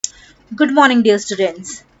Good morning, dear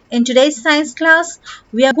students. In today's science class,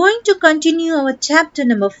 we are going to continue our chapter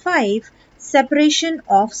number 5, Separation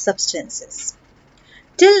of Substances.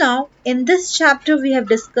 Till now, in this chapter, we have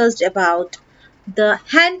discussed about the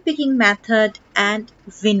hand-picking method and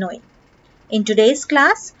winnowing. In today's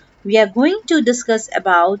class, we are going to discuss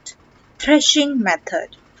about threshing method.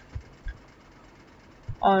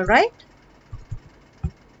 Alright,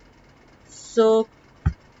 so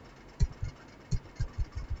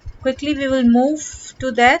quickly we will move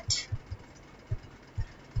to that.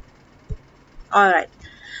 Alright.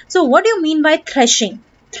 So what do you mean by threshing?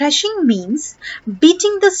 Threshing means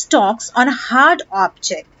beating the stalks on a hard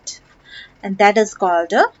object, and that is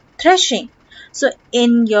called a threshing. So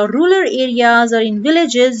in your rural areas or in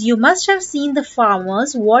villages, you must have seen the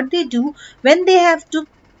farmers what they do when they have to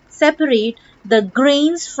separate the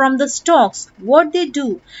grains from the stalks. What they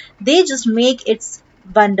do, they just make its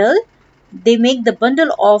bundle. They make the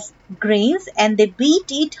bundle of grains and they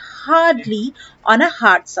beat it hardly on a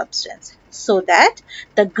hard substance so that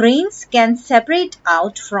the grains can separate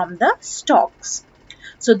out from the stalks.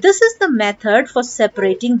 So this is the method for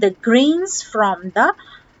separating the grains from the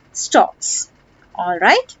stalks.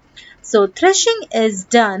 Alright. So threshing is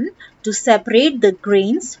done to separate the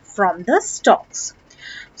grains from the stalks.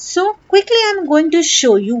 So quickly I am going to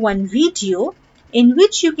show you one video in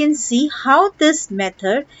which you can see how this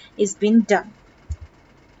method is being done.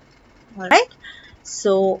 Alright,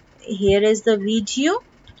 so here is the video.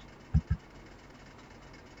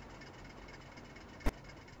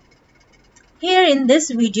 Here in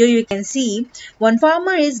this video you can see one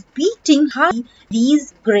farmer is beating hard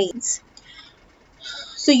these grains.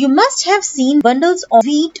 So you must have seen bundles of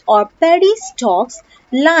wheat or paddy stalks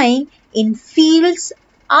lying in fields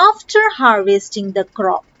after harvesting the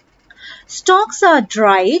crop. Stalks are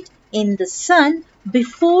dried in the sun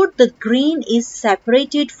before the grain is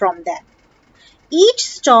separated from them. Each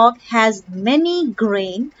stalk has many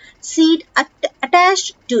grain seeds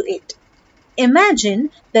attached to it. Imagine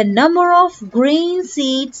the number of grain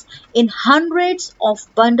seeds in hundreds of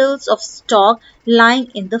bundles of stalk lying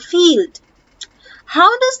in the field.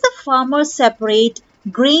 How does the farmer separate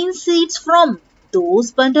grain seeds from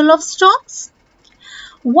those bundles of stalks?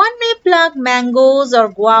 One may pluck mangoes or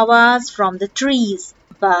guavas from the trees,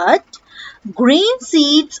 but grain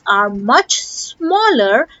seeds are much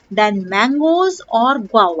smaller than mangoes or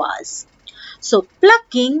guavas. So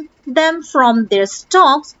plucking them from their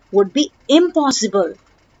stalks would be impossible.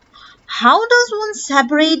 How does one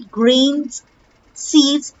separate grain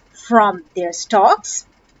seeds from their stalks?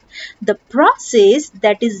 The process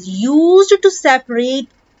that is used to separate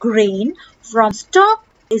grain from stalk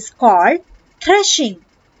is called threshing.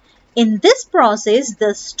 In this process,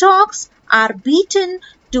 the stalks are beaten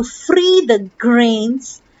to free the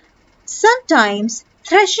grains. Sometimes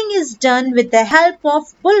threshing is done with the help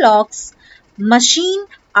of bullocks. Machines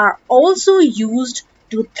are also used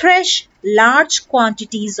to thresh large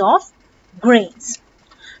quantities of grains.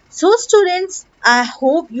 So students, I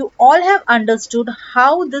hope you all have understood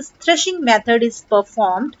how this threshing method is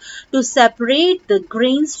performed to separate the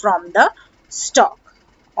grains from the stalk.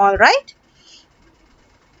 Alright.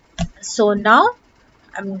 So now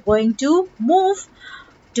I'm going to move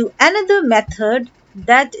to another method,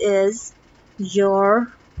 that is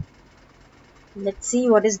let's see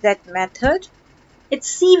what is that method.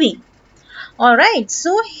 It's sieving. Alright,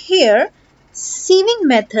 so here sieving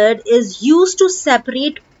method is used to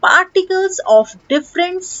separate particles of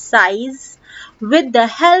different size with the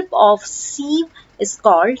help of sieve is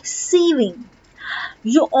called sieving.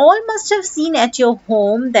 You all must have seen at your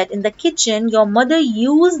home that in the kitchen your mother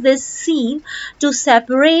used this sieve to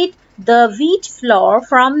separate the wheat flour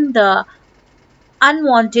from the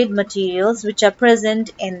unwanted materials which are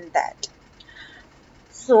present in that.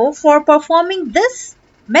 So for performing this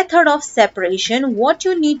method of separation, what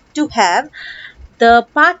you need to have, the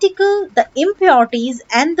particle, the impurities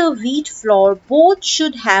and the wheat flour both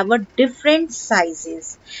should have a different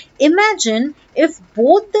sizes. Imagine if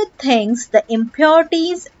both the things, the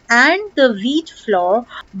impurities and the wheat flour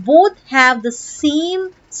both have the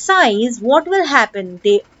same size, what will happen?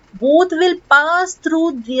 They both will pass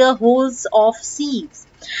through the holes of sieves.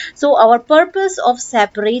 So our purpose of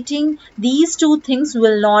separating these two things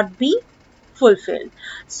will not be fulfilled.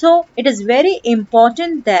 So it is very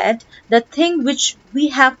important that the thing which we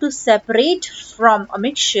have to separate from a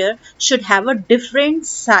mixture should have a different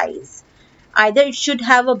size. Either it should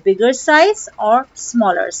have a bigger size or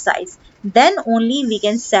smaller size. Then only we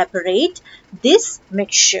can separate this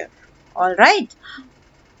mixture. Alright.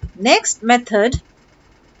 Next method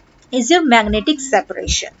is your magnetic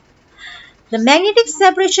separation. The magnetic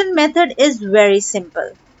separation method is very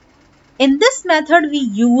simple. In this method, we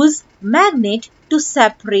use magnet to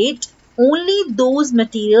separate only those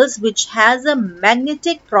materials which has a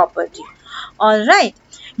magnetic property. Alright,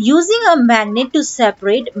 using a magnet to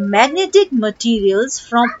separate magnetic materials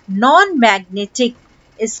from non-magnetic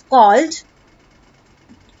is called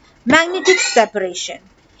magnetic separation.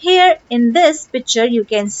 Here in this picture you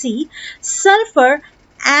can see sulfur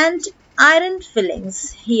and iron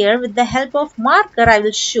fillings. Here with the help of marker I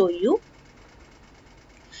will show you.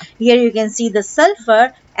 Here you can see the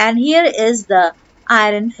sulfur and here is the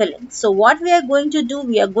iron filling. So what we are going to do,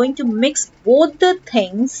 we are going to mix both the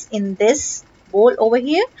things in this bowl over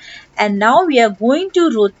here, and now we are going to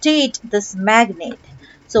rotate this magnet.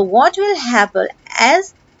 So what will happen,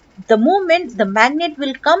 as the moment the magnet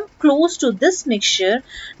will come close to this mixture,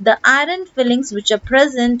 the iron fillings which are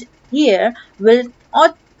present here will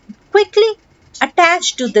quickly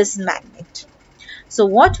attach to this magnet. So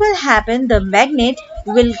what will happen, the magnet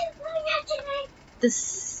will,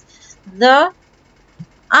 the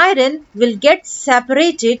iron will get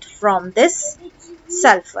separated from this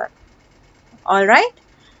sulfur. Alright.